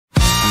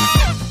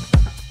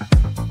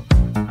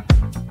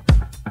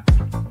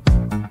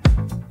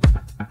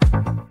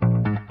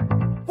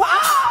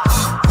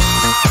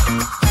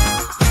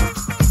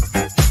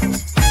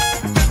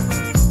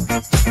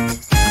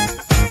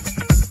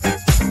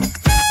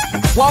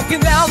Walking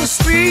down the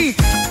street,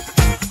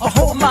 I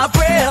hold my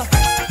breath,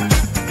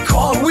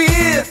 caught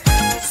with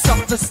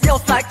something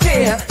smells like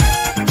death.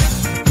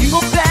 You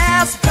go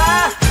pass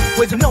by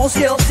with your nose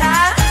held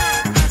tight,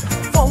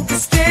 funky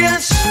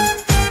stench,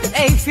 it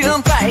ain't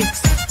feeling right.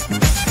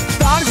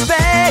 Garbage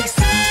bags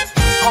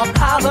are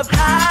piled up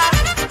high,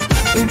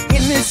 and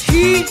in this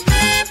heat,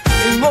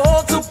 they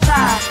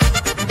multiply.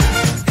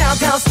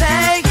 Downtown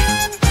stank,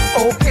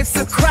 oh it's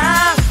a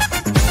crime.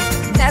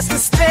 Nasty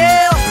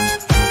smell,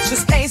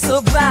 just ain't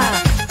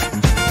sublime.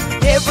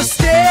 Every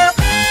step,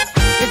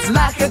 it's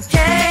like a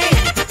game.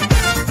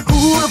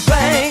 Who to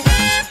blame?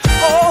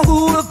 Oh, who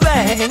to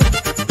blame?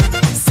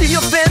 See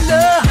a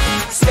vendor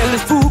selling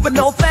food but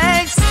no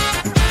thanks,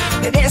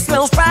 and it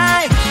smells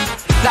right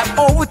like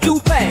overdue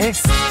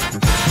thanks.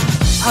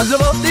 I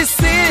love this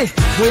city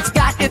where it's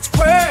got its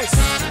perks.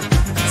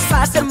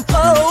 Size and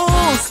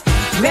pose,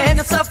 man,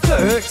 it's up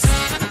first.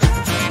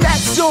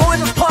 Let's join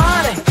the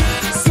party,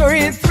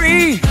 scurrying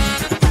free.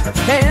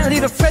 Man,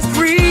 need a fresh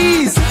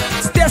breeze,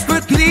 it's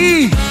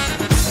desperately.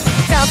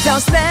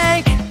 Downtown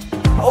stank,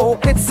 oh,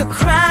 it's a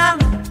crime.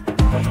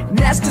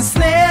 Nasty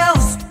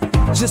smells,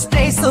 just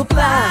ain't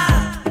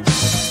sublime.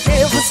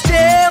 Every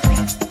step,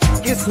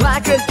 it's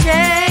like a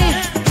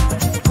game.